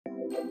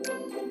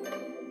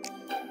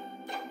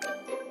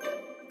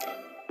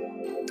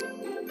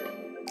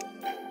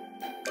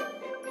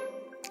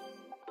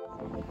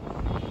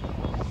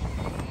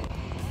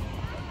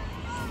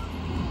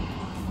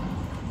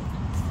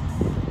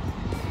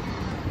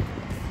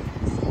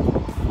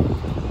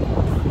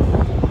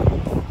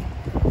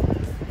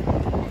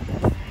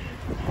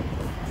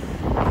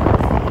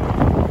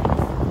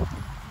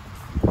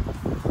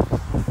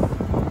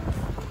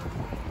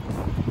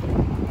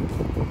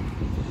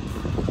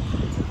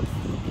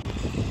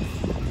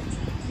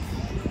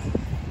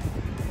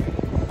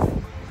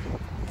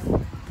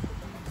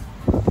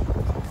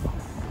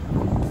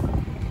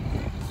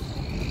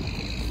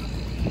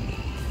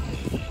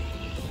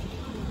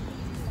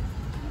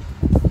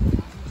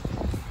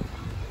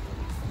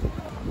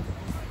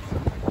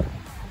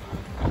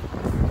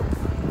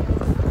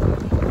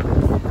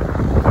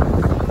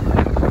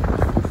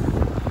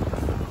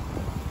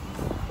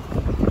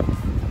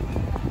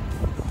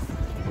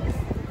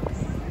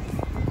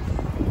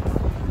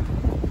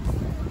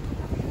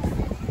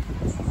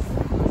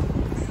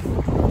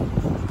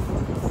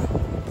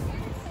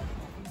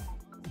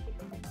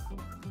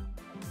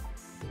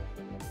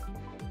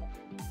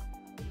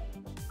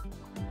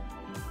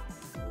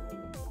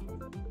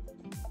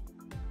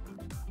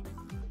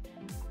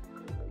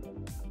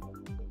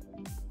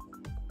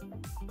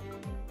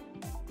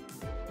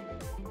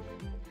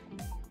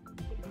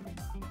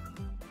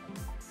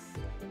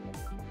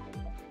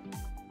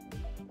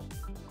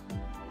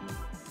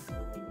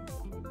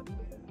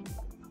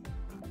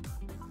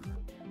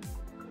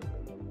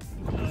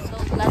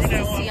Blessed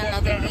to see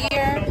another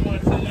year.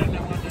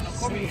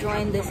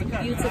 Enjoying this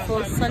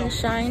beautiful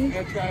sunshine.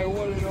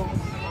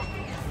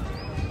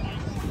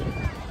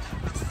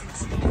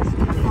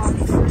 Palm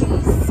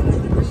trees,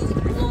 breeze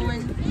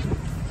blowing.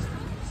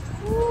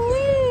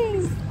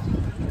 Woo-wee.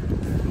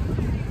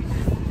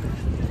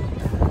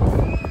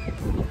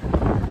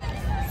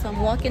 So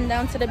I'm walking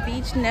down to the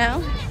beach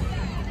now.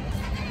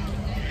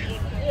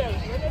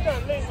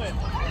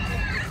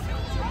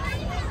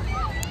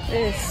 It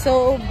is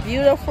so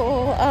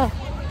beautiful. Oh.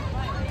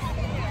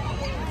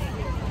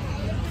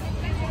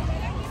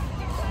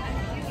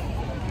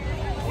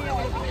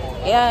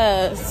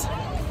 Yes.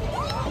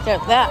 Look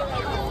at that.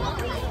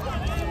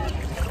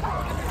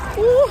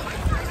 Woo.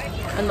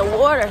 And the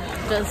water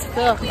just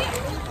feels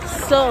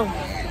so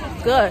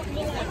good.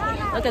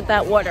 Look at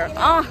that water.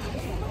 Oh.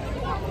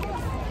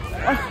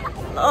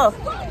 Oh.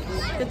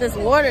 Look at this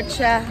water,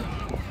 chat.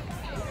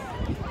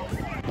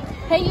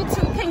 Hey,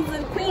 YouTube kings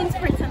and queens,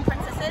 princes and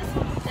princesses.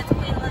 It's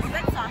Queen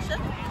Elisabeth Sasha.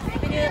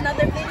 We did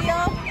another video.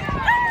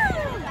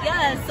 Ah!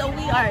 Yes, so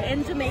we are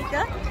in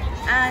Jamaica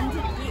and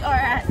we are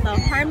at the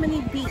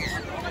Harmony Beach.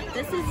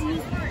 This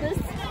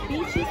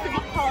beach used to be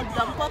called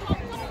Dump Up,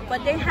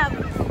 but they have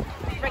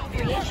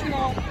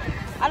recreational,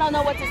 I don't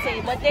know what to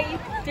say, but they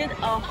did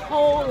a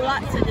whole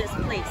lot to this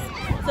place.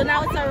 So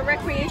now it's a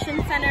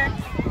recreation center,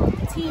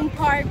 theme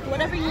park,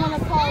 whatever you want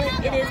to call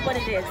it, it is what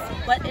it is.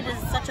 But it is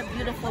such a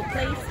beautiful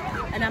place,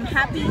 and I'm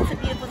happy to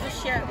be able to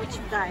share it with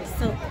you guys.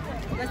 So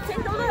let's take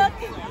a look.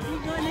 We're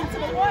going into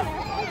the water.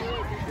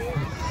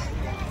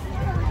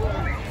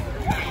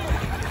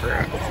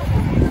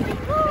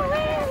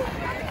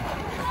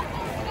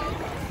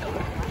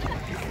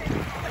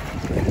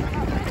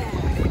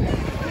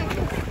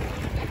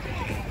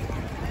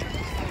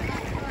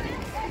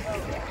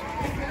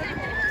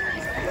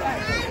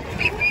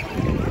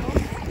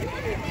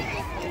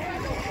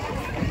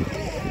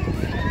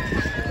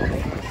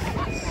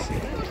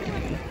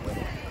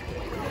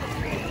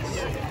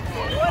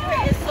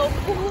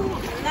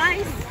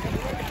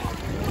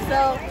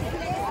 So,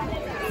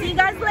 see you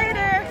guys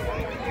later.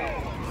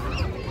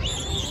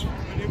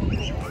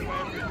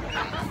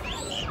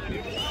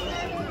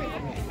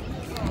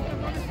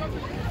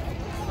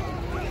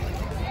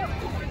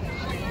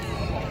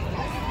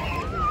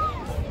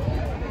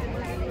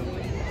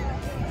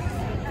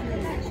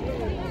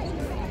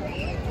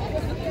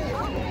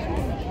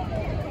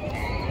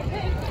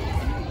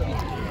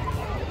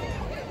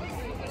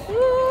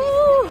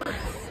 Woo!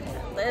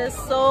 It's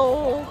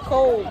so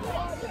cold.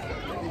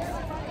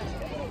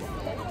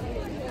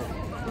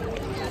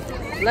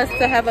 Blessed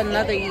to have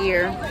another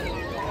year.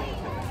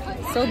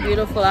 So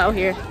beautiful out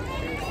here.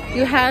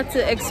 You had to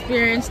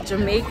experience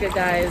Jamaica,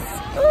 guys.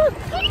 Ooh.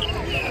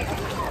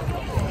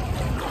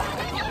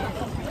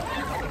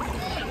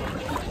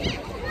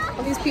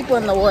 All these people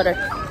in the water.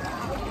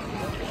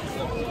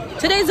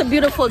 Today's a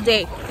beautiful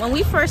day. When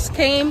we first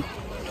came,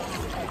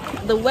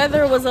 the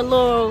weather was a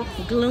little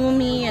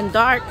gloomy and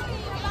dark.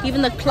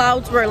 Even the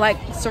clouds were like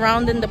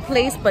surrounding the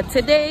place, but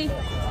today,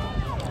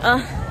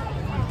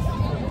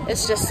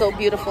 it's just so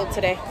beautiful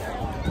today.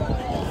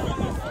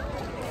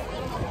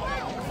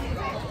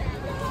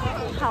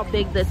 How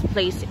big this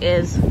place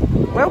is.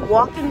 We're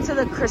walking to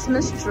the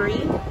Christmas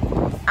tree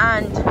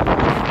and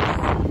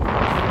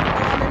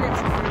all in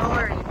its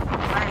glory.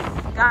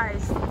 Like,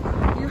 guys,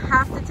 you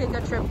have to take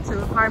a trip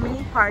to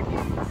Harmony Park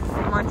in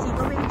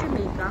Montego,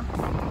 Jamaica.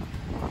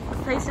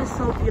 place is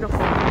so beautiful.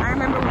 I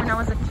remember when I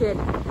was a kid,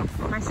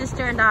 my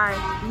sister and I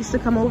used to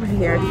come over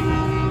here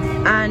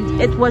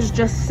and it was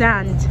just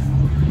sand,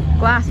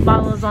 glass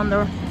bottles on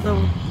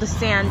the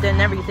sand and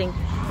everything.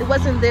 It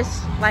wasn't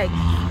this like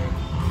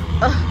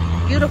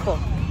beautiful.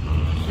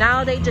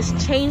 Now they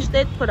just changed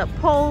it, put up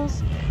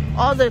poles.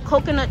 All the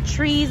coconut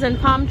trees and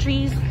palm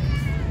trees,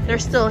 they're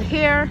still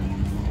here.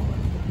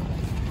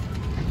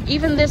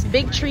 Even this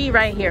big tree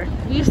right here,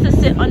 we used to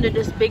sit under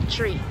this big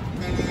tree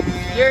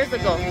years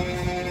ago.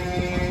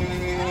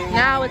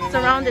 Now it's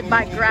surrounded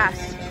by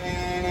grass,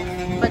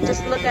 but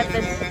just look at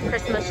this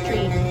Christmas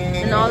tree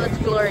in all its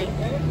glory.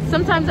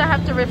 Sometimes I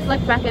have to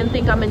reflect back and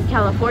think I'm in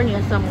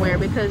California somewhere,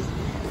 because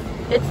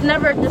it's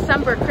never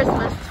December,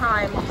 Christmas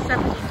time,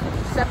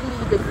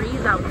 70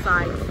 degrees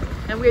outside,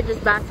 and we're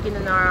just basking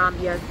in our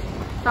ambience.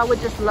 So I would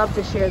just love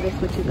to share this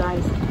with you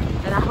guys,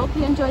 and I hope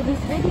you enjoyed this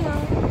video.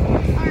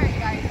 All right,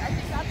 guys, I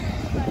think that's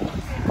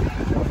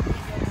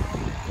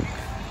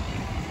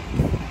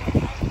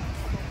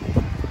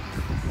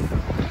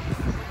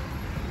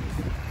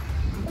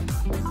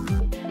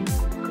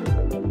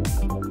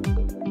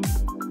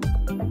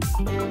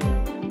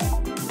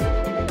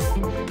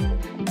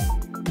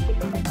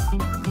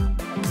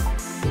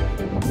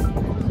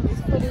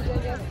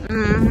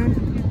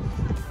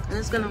and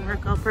it's gonna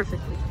work out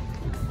perfectly.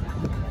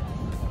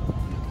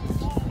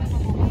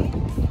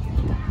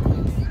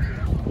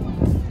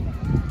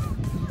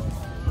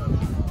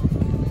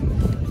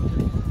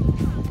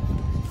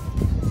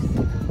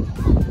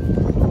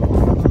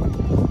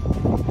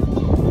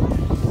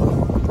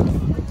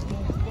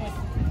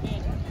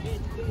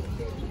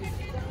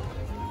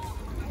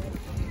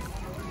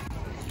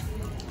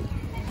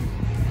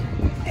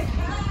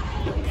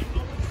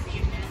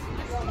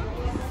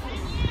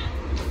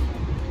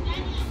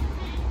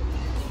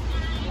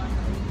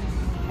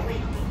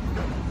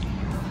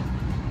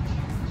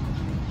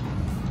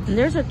 And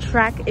there's a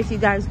track if you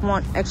guys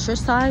want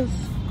exercise.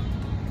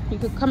 You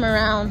could come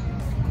around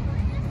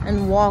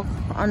and walk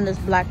on this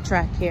black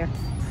track here.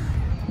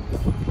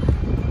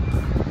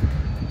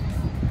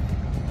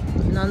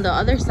 And on the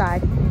other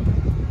side,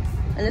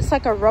 and it's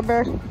like a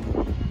rubber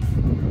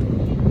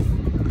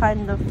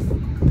kind of,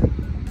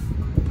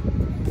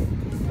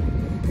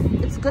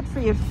 it's good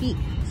for your feet,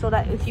 so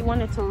that if you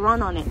wanted to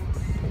run on it,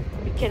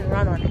 you can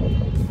run on it.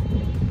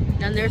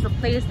 And there's a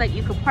place that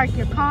you could park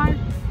your car.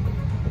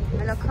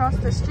 And across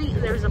the street,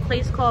 there's a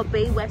place called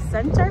Bay West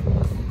Center.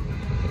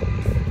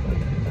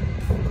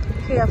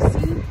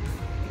 KFC.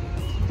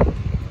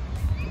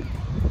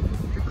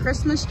 The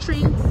Christmas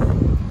tree.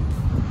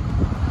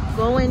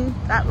 Going,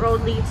 that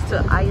road leads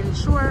to Iron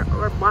Shore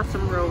or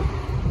Bottom Road.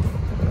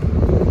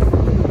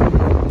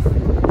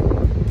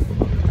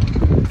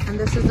 And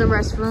this is the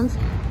restrooms.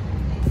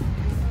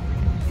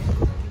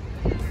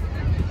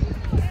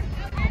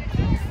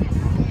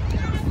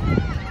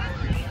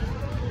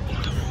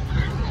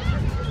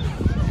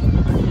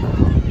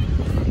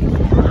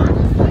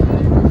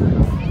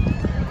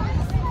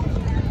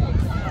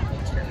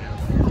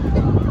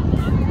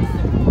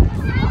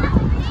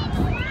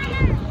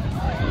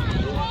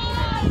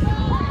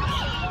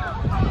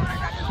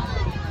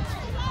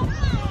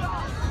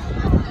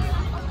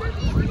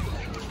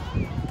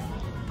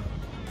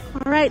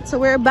 Alright, so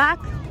we're back,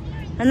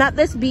 and at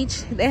this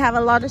beach they have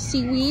a lot of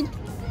seaweed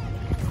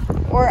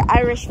or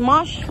Irish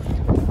moss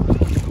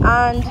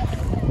and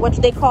what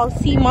they call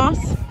sea moss,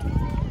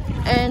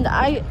 and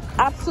I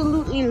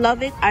absolutely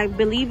love it. I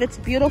believe it's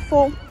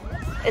beautiful.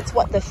 It's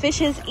what the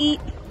fishes eat.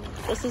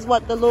 This is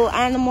what the little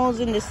animals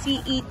in the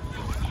sea eat,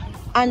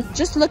 and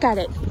just look at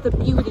it, the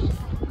beauty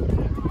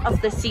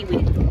of the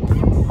seaweed.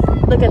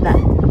 Look at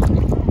that.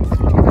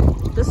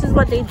 This is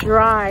what they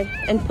dry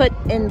and put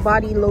in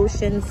body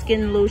lotion,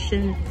 skin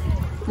lotion.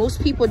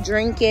 Most people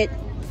drink it.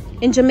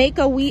 In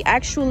Jamaica, we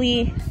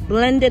actually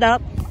blend it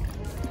up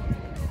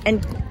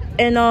and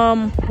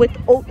with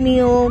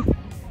oatmeal,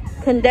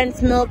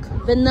 condensed milk,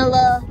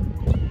 vanilla,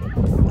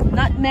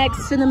 nutmeg,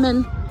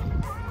 cinnamon,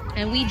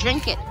 and we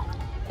drink it.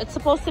 It's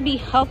supposed to be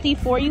healthy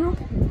for you.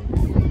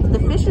 If the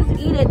fishes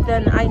eat it,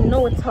 then I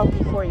know it's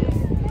healthy for you.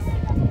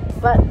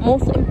 But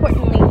most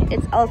importantly,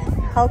 it's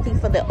healthy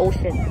for the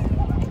ocean.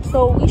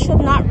 So we should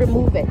not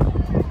remove it.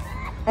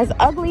 As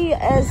ugly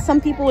as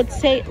some people would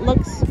say it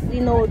looks,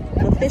 you know,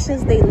 the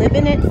fishes, they live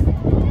in it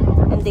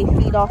and they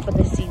feed off of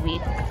the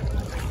seaweed.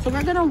 So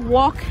we're gonna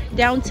walk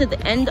down to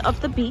the end of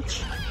the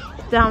beach,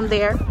 down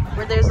there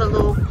where there's a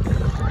little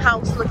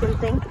house looking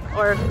thing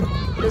or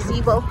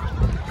gazebo.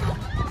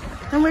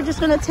 And we're just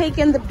gonna take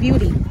in the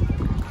beauty.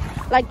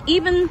 Like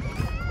even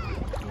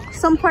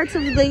some parts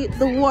of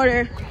the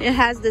water, it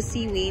has the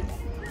seaweed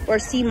or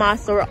sea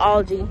moss or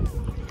algae.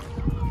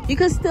 You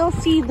can still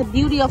see the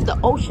beauty of the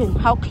ocean,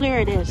 how clear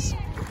it is.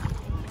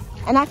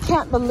 And I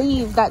can't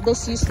believe that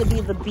this used to be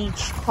the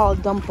beach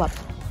called Dump Up.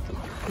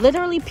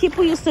 Literally,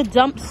 people used to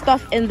dump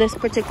stuff in this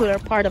particular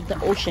part of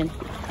the ocean.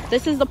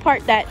 This is the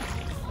part that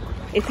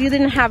if you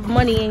didn't have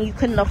money and you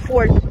couldn't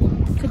afford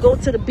to go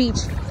to the beach,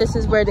 this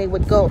is where they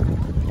would go.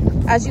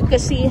 As you can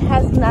see, it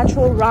has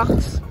natural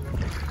rocks,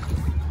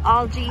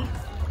 algae,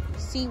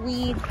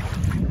 seaweed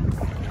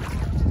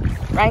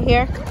right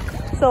here.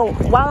 So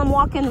while I'm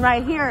walking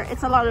right here,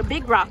 it's a lot of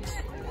big rocks.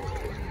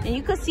 And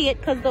you can see it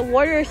because the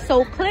water is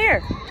so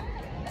clear.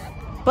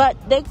 But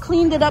they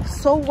cleaned it up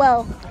so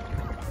well.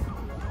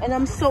 And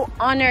I'm so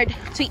honored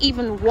to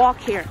even walk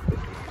here.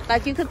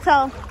 Like you could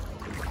tell,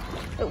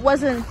 it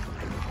wasn't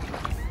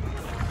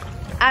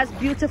as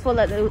beautiful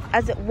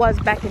as it was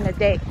back in the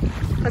day.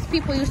 Because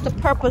people used to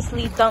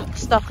purposely dump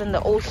stuff in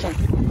the ocean.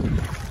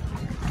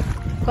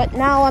 But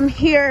now I'm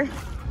here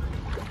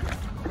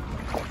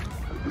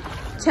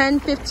 10,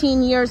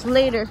 15 years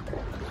later.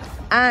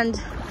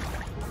 And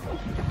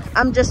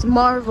I'm just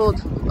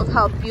marveled of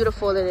how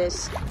beautiful it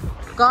is.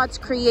 God's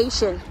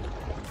creation.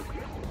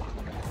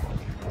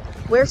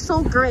 We're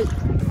so great.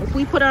 If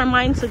we put our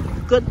minds to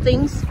good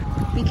things,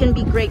 we can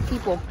be great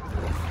people.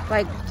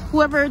 Like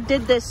whoever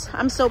did this,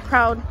 I'm so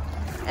proud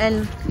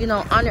and, you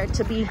know, honored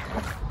to be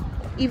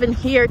even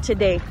here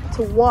today,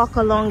 to walk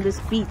along this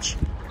beach,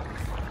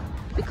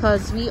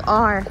 because we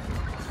are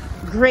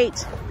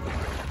great.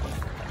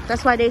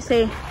 That's why they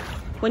say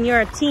when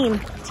you're a team,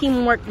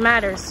 teamwork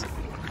matters,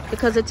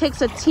 because it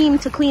takes a team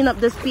to clean up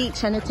this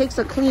beach, and it takes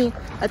a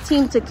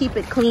team to keep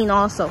it clean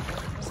also.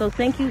 So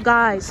thank you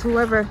guys,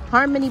 whoever.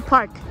 Harmony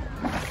Park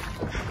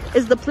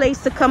is the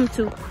place to come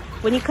to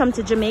when you come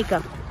to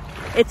Jamaica.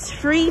 It's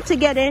free to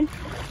get in.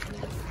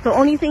 The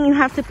only thing you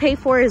have to pay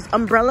for is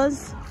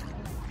umbrellas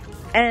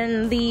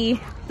and the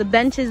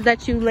benches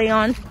that you lay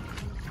on.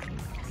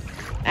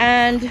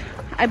 And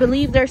I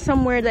believe there's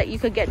somewhere that you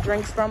could get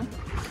drinks from.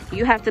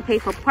 You have to pay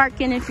for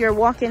parking if you're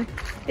walking,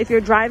 if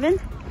you're driving.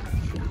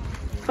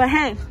 But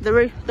hey,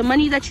 the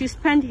money that you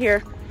spend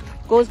here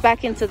goes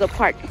back into the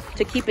park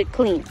to keep it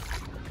clean.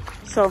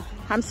 So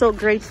I'm so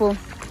grateful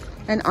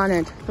and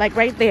honored. Like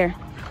right there,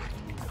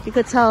 you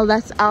could tell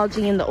that's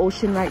algae in the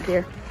ocean right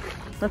there.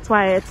 That's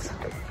why it's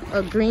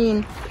a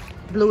green,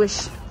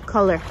 bluish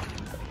color.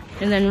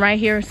 And then right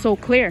here is so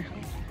clear.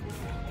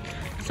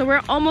 So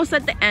we're almost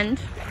at the end.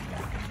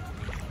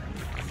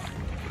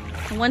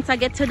 And once I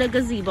get to the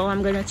gazebo,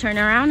 I'm gonna turn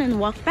around and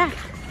walk back.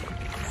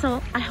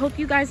 So I hope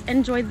you guys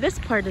enjoyed this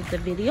part of the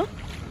video.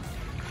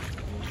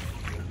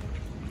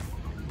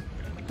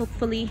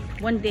 Hopefully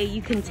one day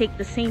you can take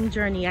the same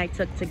journey I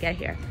took to get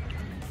here,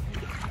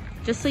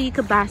 just so you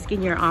could bask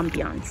in your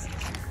ambiance.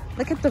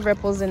 Look at the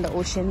ripples in the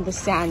ocean, the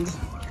sand.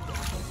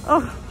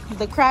 Oh,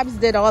 the crabs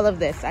did all of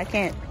this. I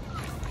can't.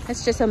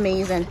 It's just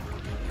amazing.